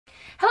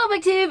Hello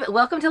BookTube,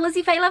 welcome to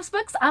Lizziefaye Loves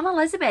Books. I'm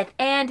Elizabeth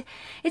and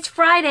it's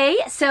Friday,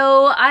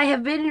 so I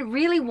have been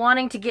really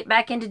wanting to get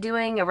back into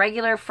doing a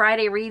regular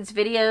Friday Reads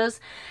videos,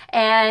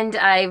 and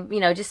I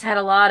just had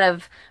a lot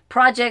of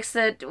projects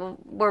that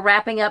were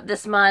wrapping up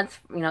this month,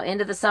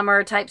 into the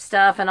summer type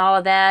stuff and all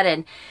of that,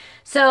 and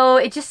so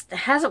it just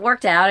hasn't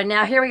worked out, and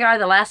now here we are,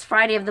 the last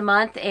Friday of the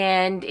month,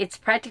 and it's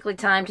practically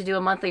time to do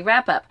a monthly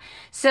wrap-up.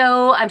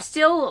 So I'm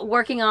still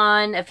working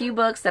on a few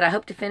books that I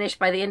hope to finish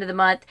by the end of the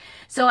month,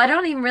 so I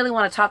don't even really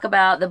want to talk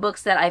about the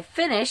books that I've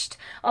finished,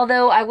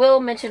 although I will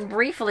mention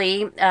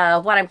briefly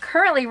what I'm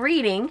currently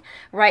reading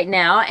right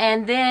now,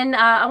 and then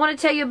I want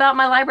to tell you about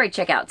my library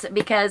checkouts,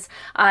 because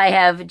I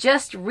have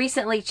just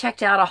recently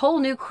checked out a whole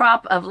new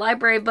crop of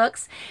library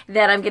books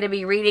that I'm going to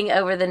be reading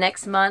over the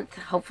next month,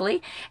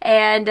 hopefully,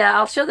 and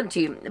I'll show them to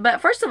you.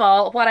 But first of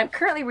all, what I'm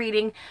currently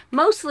reading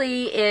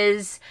mostly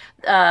is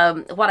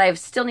what I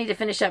still need to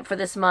finish up for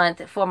this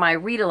month for my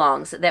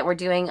read-alongs that we're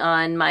doing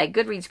on my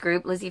Goodreads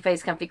group,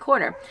 Lizziefaye's Comfy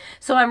Corner.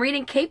 So I'm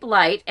reading Cape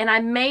Light, and I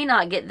may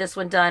not get this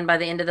one done by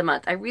the end of the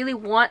month. I really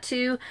want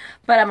to,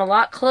 but I'm a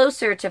lot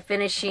closer to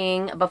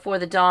finishing Before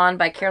the Dawn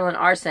by Carolyn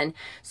Arson.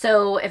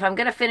 So if I'm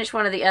going to finish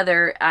one or the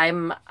other,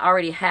 I'm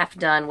already half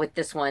done with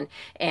this one,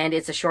 and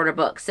it's a shorter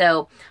book.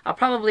 So I'll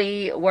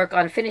probably work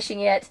on finishing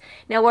it.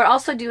 Now, we're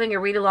also doing a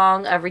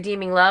read-along of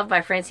Redeeming Love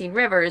by Francine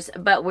Rivers,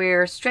 but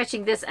we're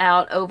stretching this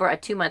out over a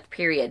 2-month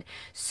period.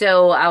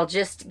 So I'll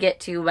just get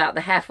to about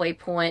the halfway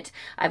point.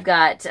 I've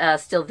got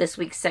still this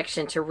week's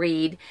section to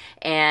read,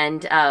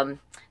 and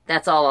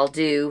that's all I'll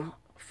do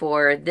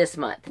for this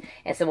month.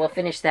 And so we'll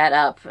finish that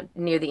up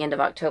near the end of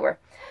October.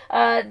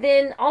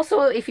 Then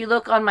also, if you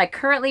look on my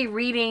currently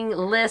reading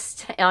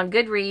list on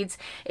Goodreads,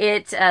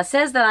 it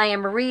says that I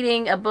am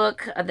reading a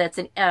book that's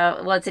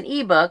it's an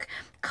ebook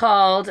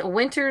called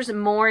Winter's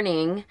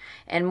Morning,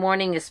 and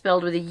morning is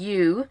spelled with a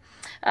U.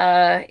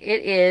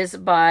 It is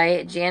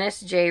by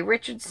Janice J.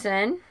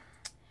 Richardson,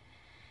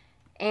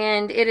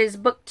 and it is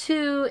book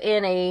 2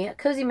 in a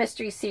cozy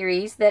mystery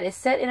series that is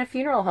set in a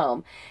funeral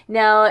home.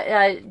 Now,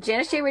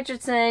 Janice J.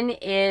 Richardson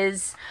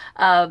is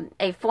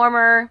a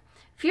former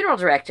funeral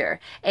director.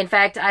 In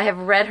fact, I have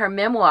read her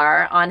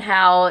memoir on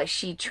how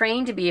she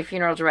trained to be a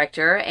funeral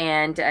director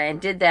and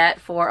did that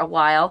for a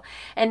while.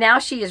 And now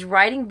she is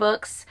writing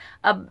books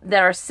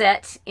that are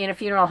set in a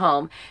funeral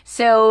home.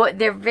 So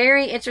they're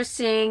very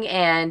interesting,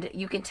 and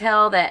you can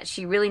tell that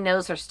she really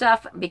knows her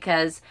stuff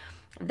because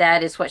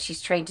that is what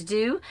she's trained to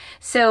do.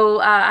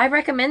 So I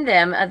recommend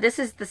them. This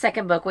is the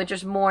second book,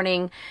 Winter's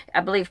Morning.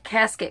 I believe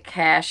Casket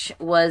Cash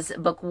was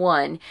book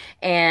 1.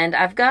 And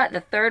I've got the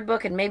third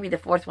book and maybe the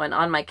fourth one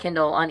on my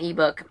Kindle on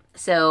ebook.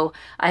 So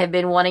I have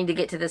been wanting to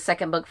get to the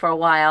second book for a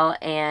while,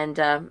 and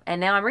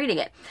now I'm reading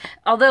it.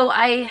 Although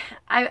I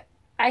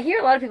hear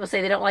a lot of people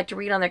say they don't like to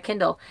read on their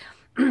Kindle.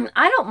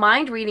 I don't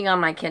mind reading on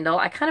my Kindle.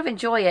 I kind of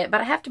enjoy it, but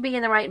I have to be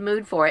in the right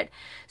mood for it.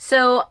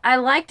 So I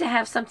like to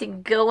have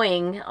something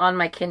going on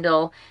my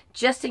Kindle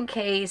just in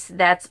case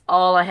that's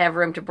all I have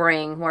room to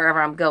bring wherever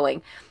I'm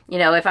going.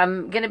 If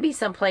I'm going to be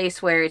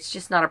someplace where it's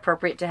just not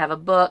appropriate to have a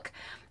book,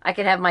 I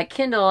can have my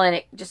Kindle and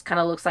it just kind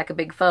of looks like a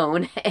big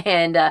phone,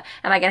 and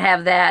I can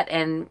have that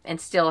and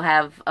still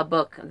have a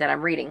book that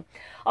I'm reading.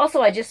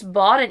 Also, I just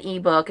bought an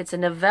ebook. It's a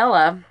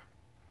novella,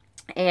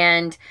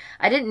 and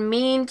I didn't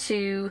mean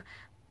to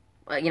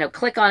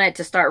click on it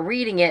to start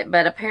reading it,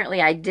 but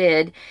apparently I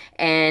did,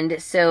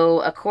 and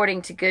so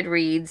according to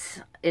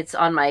Goodreads, it's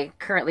on my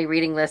currently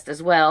reading list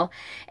as well,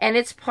 and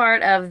it's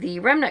part of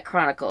the Remnant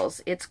Chronicles.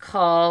 It's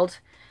called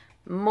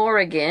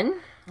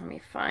Morrigan. Let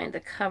me find the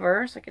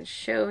cover so I can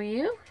show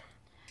you.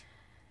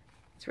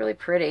 It's really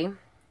pretty.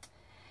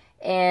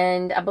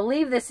 And I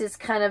believe this is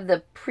kind of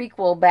the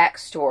prequel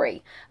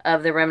backstory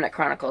of the Remnant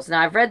Chronicles. Now,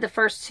 I've read the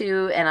first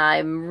 2, and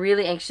I'm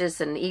really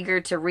anxious and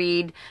eager to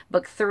read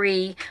book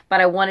 3,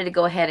 but I wanted to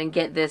go ahead and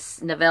get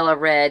this novella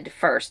read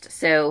first.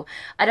 So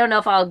I don't know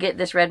if I'll get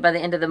this read by the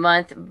end of the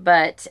month,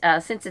 but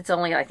since it's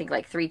only, I think,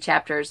 like 3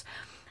 chapters,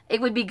 it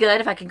would be good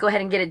if I could go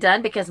ahead and get it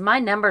done, because my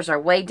numbers are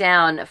way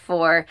down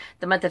for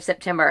the month of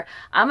September.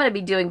 I'm going to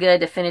be doing good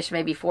to finish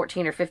maybe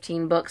 14 or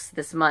 15 books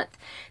this month.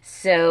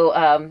 So,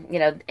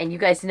 and you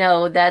guys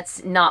know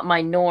that's not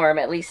my norm,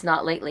 at least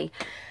not lately.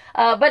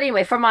 But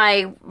anyway, for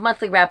my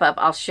monthly wrap-up,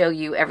 I'll show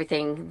you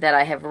everything that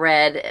I have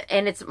read,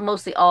 and it's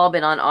mostly all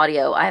been on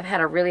audio. I've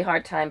had a really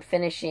hard time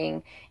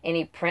finishing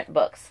any print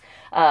books.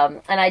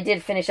 And I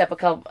did finish up a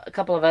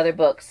couple of other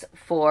books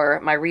for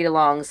my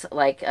read-alongs,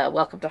 like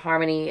Welcome to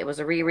Harmony. It was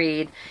a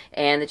reread,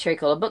 and the Cherry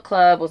Cola Book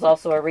Club was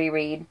also a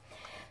reread.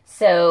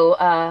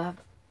 So,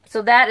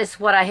 so that is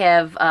what I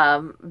have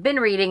been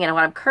reading and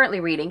what I'm currently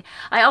reading.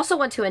 I also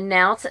want to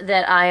announce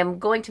that I am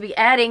going to be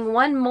adding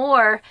one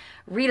more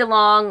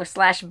read-along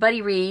 /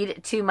 buddy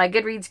read to my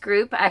Goodreads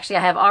group. Actually,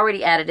 I have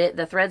already added it.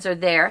 The threads are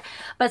there.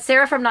 But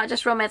Sarah from Not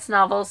Just Romance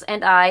Novels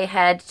and I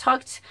had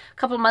talked a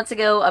couple of months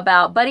ago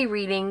about buddy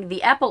reading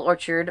The Apple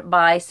Orchard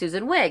by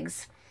Susan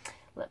Wiggs.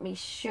 Let me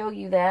show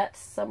you that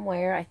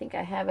somewhere. I think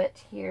I have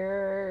it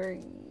here.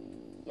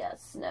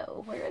 Yes,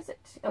 no, where is it?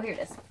 Oh, here it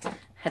is.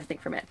 Had to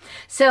think for a minute.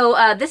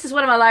 So this is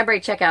one of my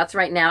library checkouts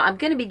right now. I'm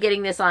going to be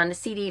getting this on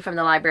CD from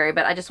the library,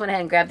 but I just went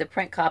ahead and grabbed the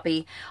print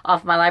copy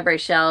off my library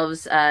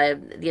shelves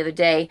the other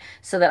day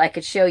so that I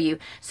could show you.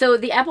 So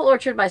The Apple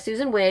Orchard by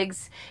Susan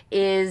Wiggs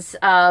is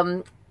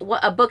a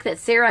book that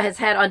Sarah has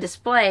had on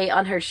display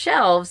on her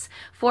shelves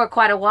for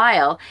quite a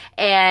while,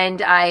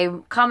 and I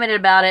commented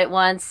about it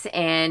once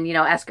and, you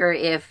know, asked her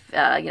if,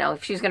 you know,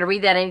 if she was going to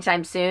read that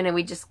anytime soon, and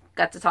we just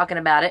got to talking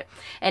about it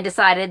and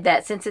decided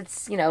that since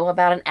it's, you know,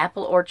 about an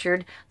apple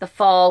orchard, the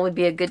fall would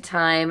be a good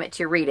time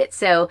to read it.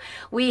 So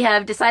we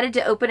have decided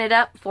to open it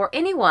up for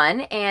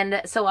anyone,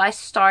 and so I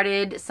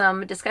started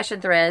some discussion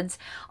threads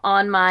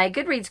on my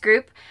Goodreads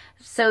group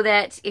so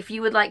that if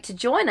you would like to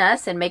join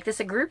us and make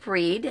this a group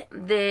read,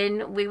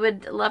 then we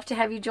would love to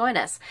have you join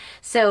us.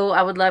 So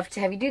I would love to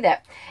have you do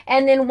that.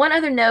 And then one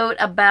other note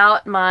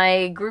about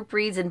my group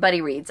reads and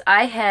buddy reads.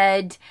 I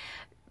had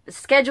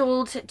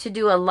scheduled to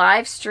do a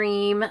live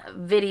stream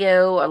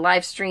video or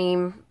live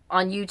stream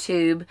on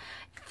YouTube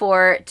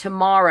for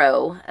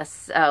tomorrow,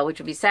 which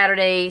will be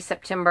Saturday,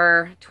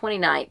 September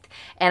 29th,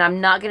 and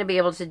I'm not going to be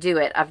able to do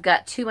it. I've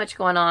got too much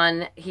going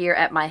on here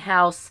at my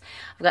house.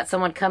 I've got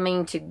someone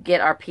coming to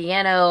get our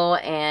piano,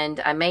 and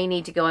I may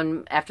need to go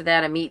in after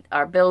that and meet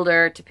our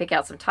builder to pick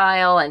out some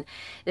tile, and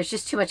there's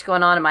just too much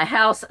going on in my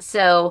house.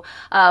 So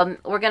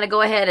we're going to go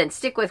ahead and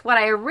stick with what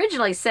I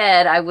originally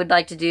said I would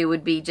like to do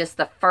would be just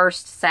the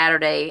first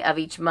Saturday of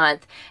each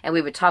month, and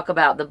we would talk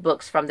about the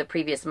books from the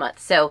previous month.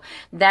 So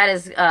that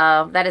is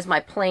my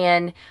plan.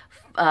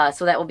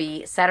 So that will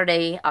be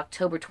Saturday,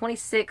 October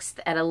 26th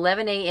at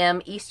 11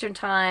 a.m. Eastern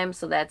Time.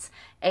 So that's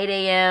 8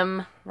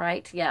 a.m.,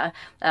 right? Yeah,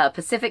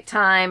 Pacific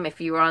Time if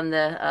you are on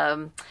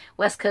the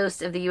west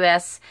coast of the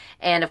U.S.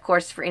 And, of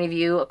course, for any of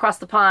you across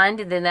the pond,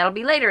 then that'll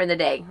be later in the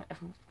day,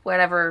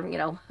 whatever, you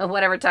know,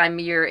 whatever time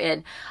you're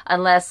in.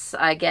 Unless,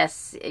 I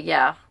guess,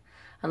 yeah,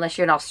 unless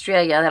you're in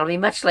Australia, that'll be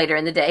much later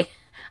in the day.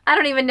 I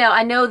don't even know.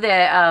 I know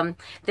that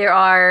there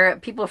are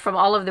people from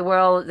all over the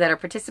world that are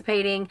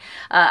participating.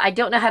 I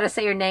don't know how to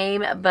say your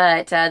name,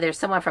 but there's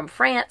someone from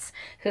France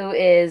who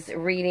is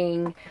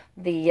reading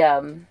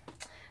the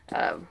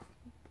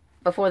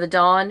Before the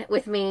Dawn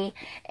with me.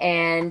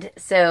 And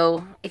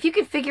so if you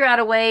could figure out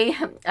a way,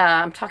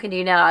 I'm talking to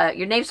you now,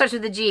 your name starts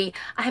with a G.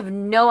 I have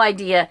no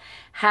idea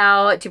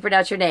how to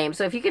pronounce your name.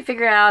 So if you could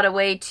figure out a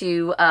way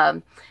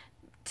to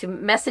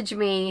message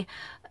me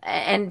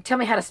and tell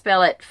me how to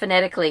spell it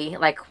phonetically,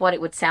 like what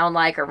it would sound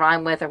like or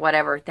rhyme with or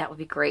whatever, that would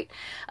be great,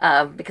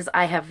 because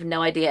I have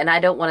no idea, and I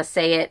don't want to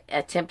say it,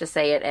 attempt to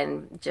say it,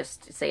 and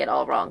just say it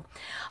all wrong.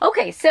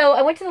 Okay, so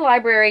I went to the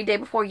library day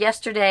before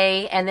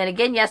yesterday, and then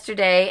again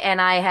yesterday,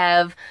 and I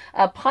have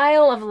a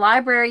pile of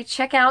library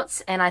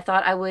checkouts, and I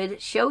thought I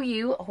would show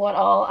you what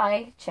all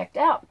I checked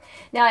out.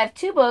 Now, I have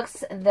two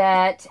books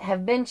that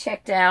have been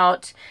checked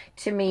out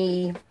to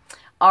me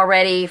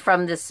already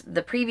from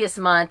the previous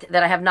month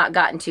that I have not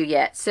gotten to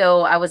yet.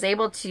 So I was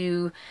able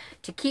to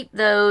keep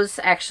those.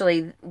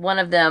 Actually, one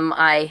of them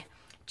I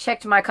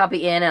checked my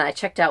copy in, and I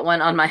checked out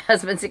one on my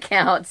husband's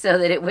account so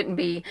that it wouldn't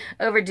be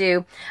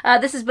overdue.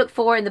 This is book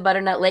 4 in the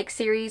Butternut Lake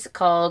series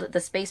called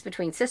The Space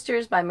Between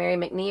Sisters by Mary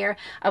McNear.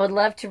 I would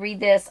love to read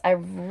this. I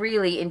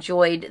really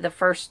enjoyed the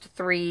first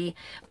 3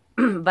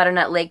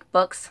 Butternut Lake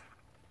books.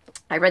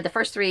 I read the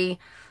first 3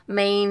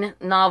 main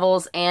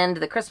novels and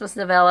the Christmas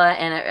novella,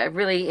 and I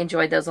really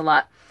enjoyed those a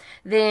lot.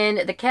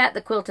 Then The Cat,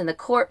 the Quilt, and the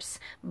Corpse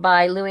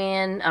by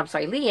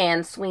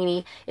Leanne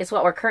Sweeney is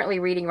what we're currently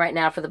reading right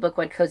now for the Book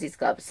One Cozies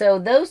Club. So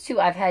those 2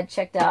 I've had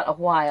checked out a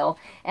while,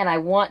 and I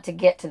want to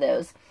get to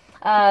those.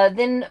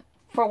 Then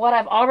for what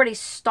I've already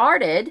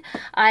started,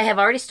 I have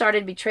already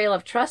started Betrayal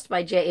of Trust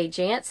by J.A.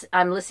 Jance.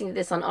 I'm listening to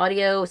this on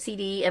audio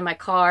CD in my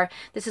car.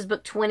 This is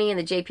book 20 in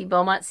the J.P.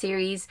 Beaumont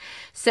series.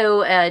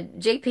 So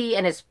J.P.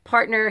 and his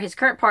partner, his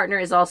current partner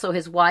is also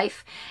his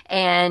wife,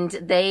 and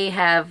they're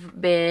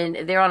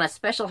on a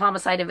special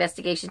homicide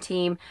investigation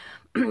team,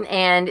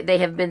 and they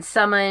have been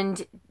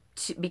summoned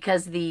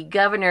because the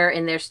governor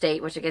in their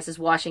state, which I guess is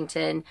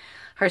Washington,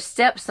 her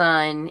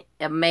stepson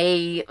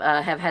may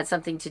have had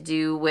something to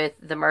do with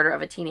the murder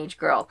of a teenage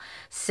girl.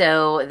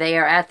 So they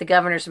are at the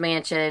governor's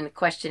mansion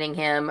questioning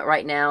him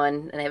right now,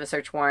 and they have a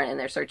search warrant, and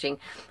they're searching.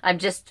 I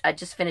just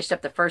finished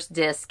up the first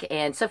disc,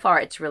 and so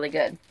far it's really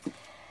good.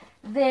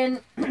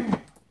 Then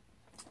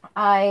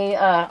I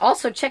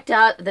also checked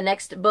out the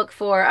next book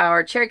for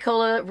our Cherry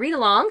Cola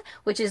read-along,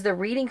 which is The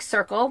Reading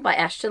Circle by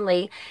Ashton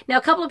Lee. Now,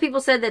 a couple of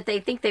people said that they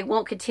think they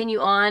won't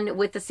continue on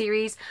with the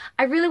series.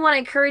 I really want to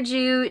encourage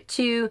you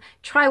to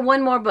try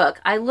one more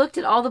book. I looked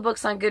at all the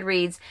books on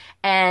Goodreads,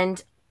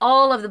 and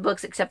all of the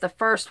books except the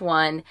first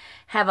one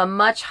have a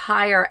much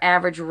higher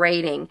average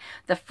rating.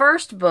 The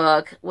first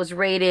book was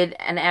rated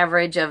an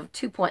average of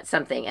 2 point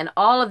something, and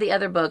all of the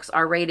other books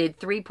are rated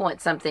 3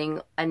 point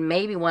something, and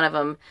maybe one of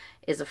them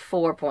is a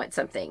 4 point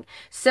something.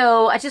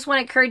 So I just want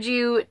to encourage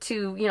you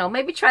to,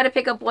 maybe try to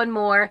pick up one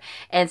more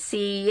and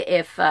see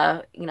if,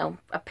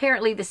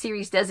 apparently the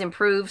series does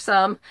improve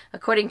some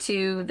according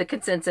to the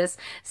consensus.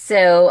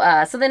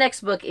 So, so the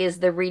next book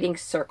is The Reading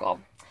Circle.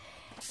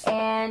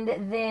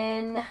 And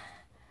then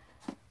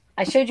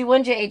I showed you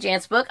one J.A.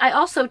 Jance book. I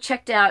also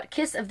checked out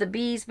Kiss of the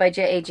Bees by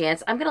J.A.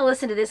 Jance. I'm going to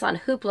listen to this on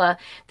Hoopla.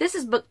 This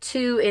is book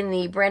 2 in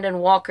the Brandon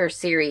Walker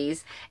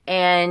series.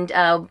 And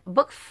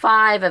book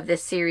 5 of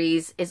this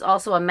series is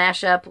also a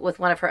mashup with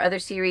one of her other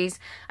series.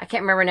 I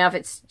can't remember now if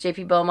it's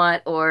J.P.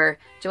 Beaumont or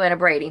Joanna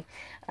Brady.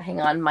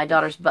 Hang on, my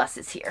daughter's bus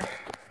is here.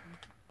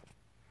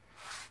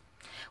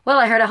 Well,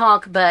 I heard a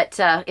honk, but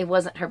it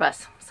wasn't her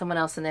bus. Someone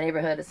else in the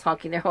neighborhood is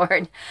honking their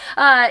horn.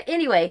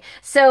 Anyway,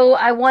 so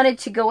I wanted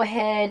to go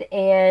ahead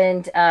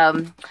and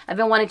I've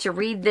been wanting to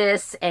read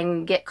this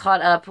and get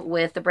caught up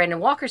with the Brandon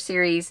Walker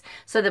series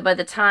so that by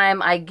the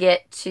time I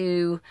get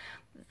to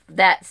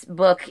that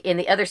book in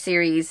the other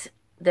series,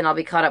 then I'll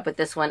be caught up with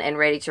this one and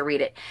ready to read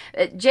it.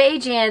 J.A.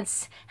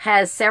 Jance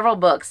has several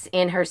books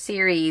in her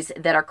series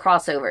that are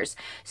crossovers.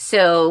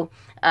 So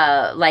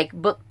like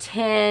book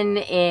 10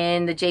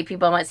 in the J.P.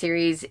 Beaumont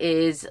series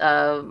is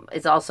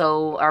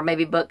also, or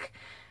maybe book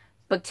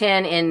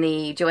 10 in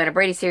the Joanna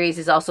Brady series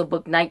is also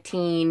book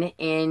 19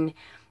 in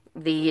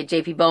the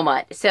J.P.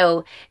 Beaumont.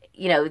 So,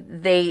 you know,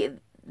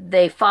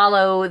 they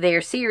follow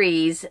their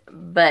series,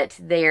 but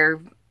they're,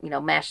 you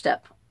know, mashed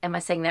up. Am I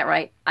saying that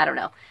right? I don't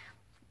know.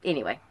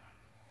 Anyway.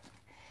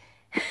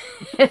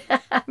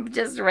 I'm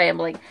just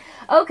rambling.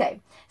 Okay,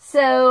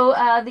 so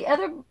the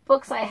other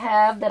books I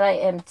have that I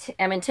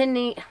am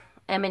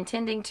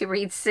intending to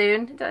read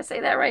soon. Did I say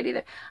that right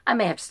either? I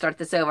may have to start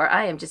this over.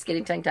 I am just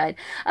getting tongue-tied.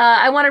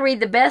 I want to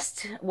read The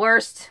Best,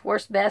 Worst,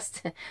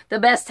 Best, The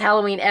Best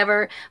Halloween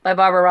Ever by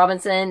Barbara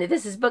Robinson.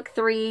 This is book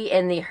 3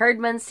 in the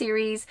Herdman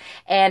series,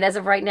 and as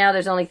of right now,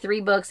 there's only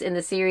 3 books in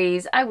the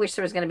series. I wish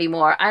there was going to be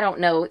more. I don't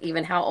know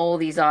even how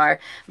old these are,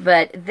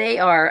 but they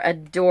are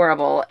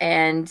adorable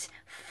and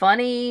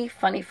funny.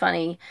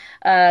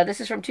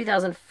 This is from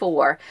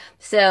 2004.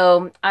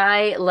 So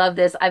I love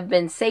this. I've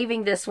been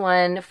saving this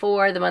one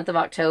for the month of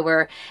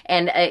October,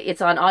 and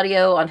it's on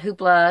audio on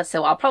Hoopla,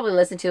 so I'll probably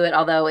listen to it,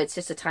 although it's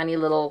just a tiny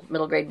little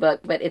middle grade book,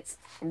 but it's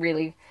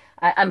really,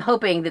 I'm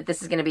hoping that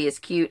this is going to be as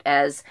cute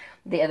as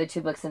the other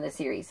 2 books in the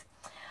series.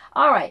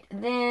 All right,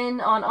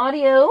 then on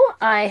audio,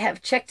 I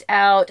have checked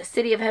out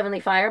City of Heavenly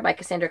Fire by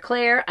Cassandra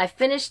Clare. I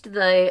finished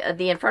the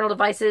Infernal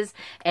Devices,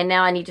 and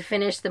now I need to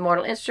finish the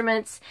Mortal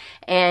Instruments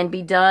and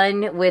be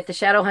done with the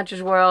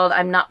Shadowhunters world.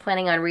 I'm not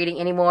planning on reading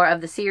any more of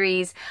the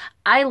series.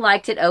 I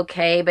liked it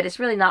okay, but it's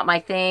really not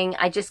my thing.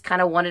 I just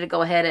kind of wanted to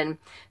go ahead and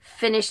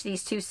finish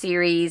these 2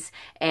 series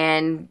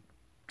and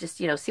just,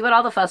 you know, see what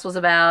all the fuss was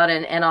about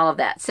and all of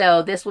that.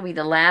 So this will be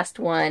the last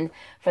one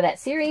for that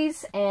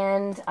series,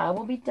 and I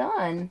will be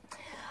done.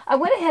 I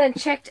went ahead and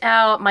checked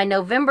out my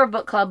November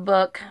book club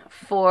book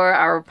for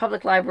our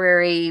public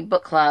library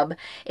book club.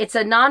 It's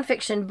a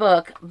nonfiction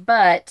book,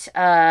 but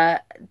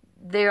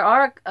there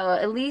are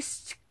at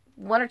least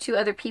 1 or 2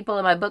 other people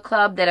in my book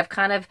club that have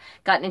kind of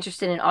gotten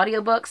interested in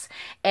audiobooks,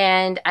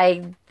 and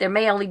there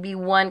may only be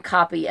 1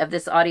 copy of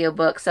this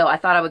audiobook, so I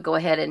thought I would go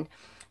ahead and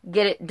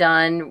get it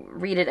done,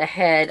 read it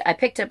ahead. I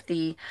picked up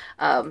the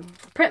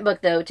print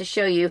book, though, to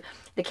show you.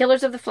 The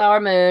Killers of the Flower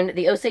Moon,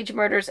 The Osage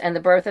Murders, and the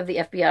Birth of the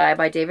FBI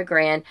by David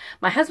Grann.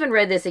 My husband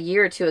read this a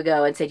year or 2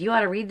 ago and said, you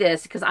ought to read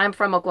this, because I'm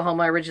from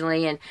Oklahoma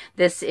originally, and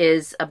this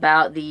is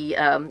about the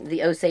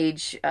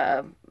Osage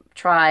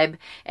tribe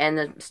and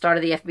the start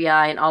of the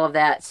FBI and all of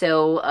that.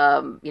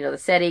 So, you know, the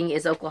setting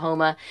is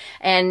Oklahoma,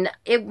 and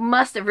it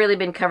must have really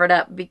been covered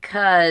up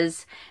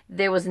because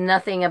there was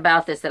nothing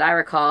about this that I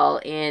recall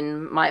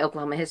in my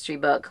Oklahoma history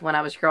book when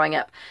I was growing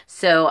up.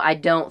 So I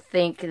don't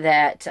think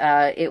that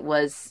it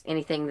was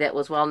anything that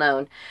was well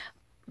known.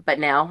 But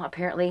now,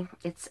 apparently,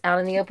 it's out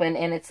in the open,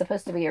 and it's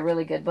supposed to be a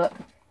really good book.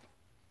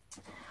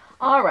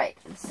 All right,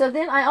 so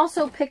then I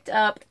also picked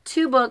up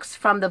 2 books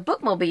from the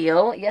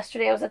Bookmobile.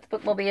 Yesterday I was at the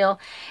Bookmobile,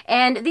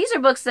 and these are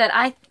books that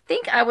I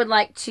think I would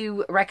like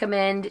to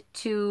recommend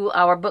to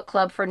our book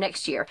club for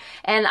next year.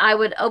 And I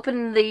would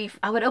open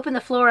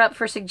the floor up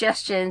for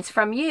suggestions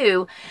from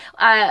you.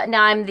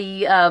 Now I'm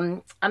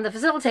the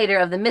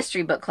facilitator of the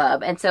Mystery Book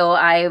Club, and so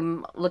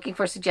I'm looking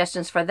for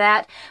suggestions for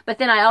that. But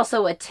then I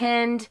also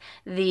attend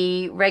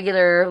the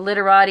regular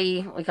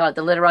literati, we call it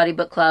the Literati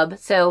Book Club.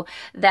 So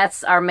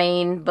that's our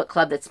main book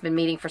club that's been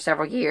meeting for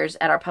several years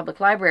at our public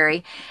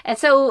library. And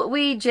so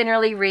we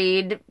generally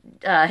read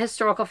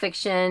historical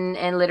fiction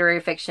and literary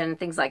fiction,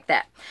 things like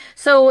that.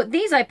 So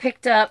these I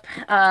picked up.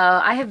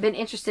 I have been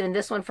interested in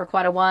this one for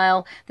quite a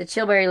while, The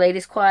Chilbury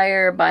Ladies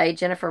Choir by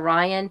Jennifer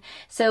Ryan.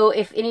 So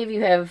if any of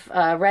you have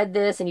read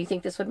this and you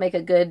think this would make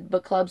a good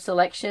book club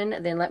selection,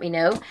 then let me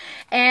know.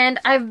 And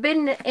I've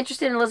been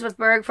interested in Elizabeth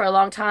Berg for a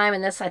long time,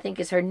 and this I think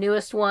is her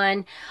newest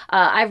one.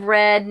 I've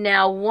read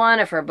now 1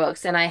 of her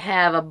books, and I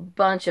have a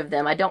bunch of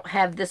them. I don't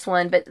have this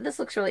one, but this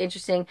looks really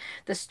interesting.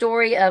 The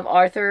Story of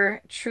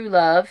Arthur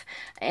Truelove.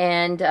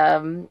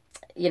 And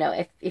you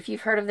know, if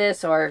you've heard of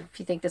this, or if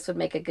you think this would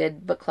make a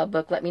good book club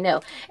book, let me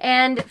know.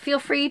 And feel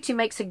free to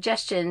make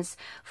suggestions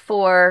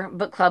for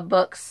book club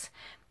books,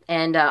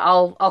 and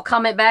I'll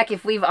comment back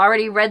if we've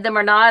already read them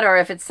or not, or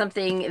if it's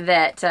something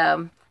that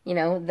you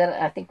know,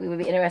 that I think we would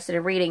be interested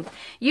in reading.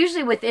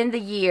 Usually within the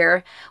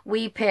year,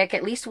 we pick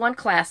at least one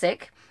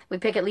classic. We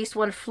pick at least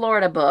one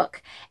Florida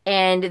book.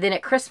 And then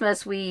at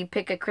Christmas, we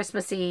pick a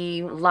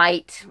Christmassy,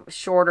 light,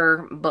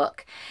 shorter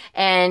book.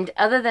 And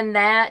other than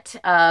that,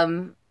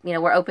 you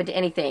know, we're open to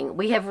anything.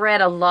 We have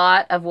read a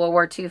lot of World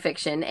War II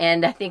fiction,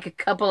 and I think a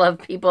couple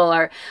of people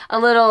are a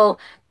little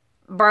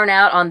burn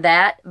out on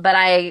that, but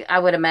I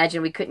would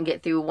imagine we couldn't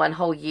get through one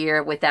whole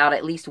year without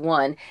at least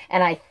one.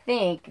 And I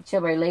think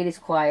Chilbury Ladies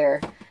Choir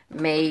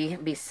may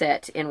be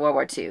set in World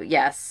War II.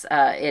 Yes,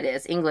 it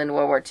is. England,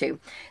 World War II.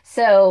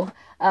 So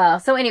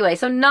anyway,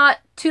 so not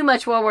too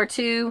much World War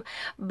II,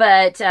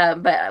 but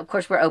of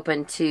course we're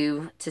open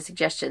to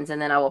suggestions, and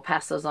then I will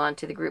pass those on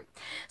to the group.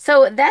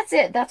 So that's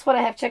it. That's what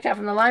I have checked out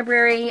from the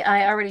library.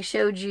 I already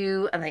showed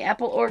you the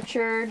apple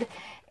orchard,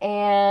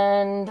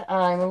 and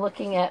I'm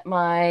looking at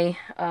my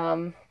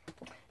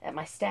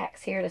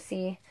stacks here to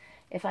see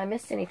if I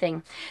missed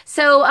anything.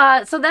 So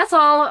that's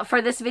all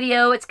for this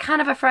video. It's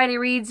kind of a Friday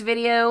Reads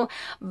video,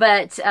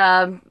 but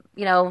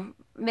you know,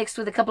 mixed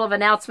with a couple of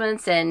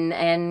announcements and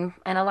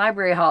a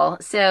library haul.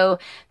 So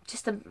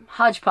just a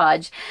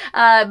hodgepodge.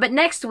 But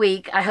next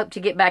week, I hope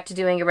to get back to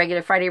doing a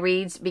regular Friday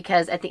Reads,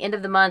 because at the end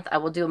of the month, I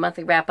will do a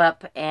monthly wrap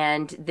up,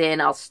 and then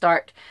I'll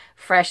start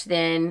fresh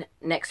then.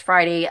 Next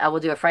Friday, I will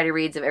do a Friday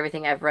Reads of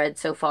everything I've read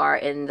so far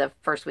in the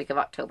first week of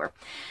October.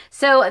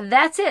 So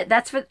that's it.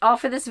 That's all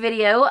for this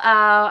video.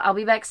 I'll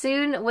be back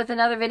soon with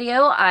another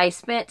video. I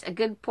spent a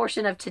good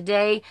portion of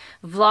today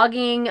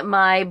vlogging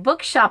my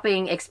book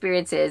shopping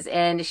experiences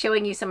and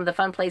showing you some of the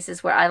fun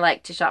places where I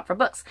like to shop for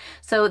books.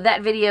 So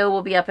that video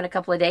will be up in a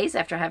couple of days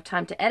after I have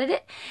time to edit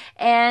it.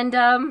 And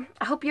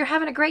I hope you're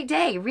having a great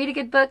day. Read a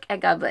good book,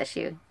 and God bless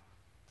you.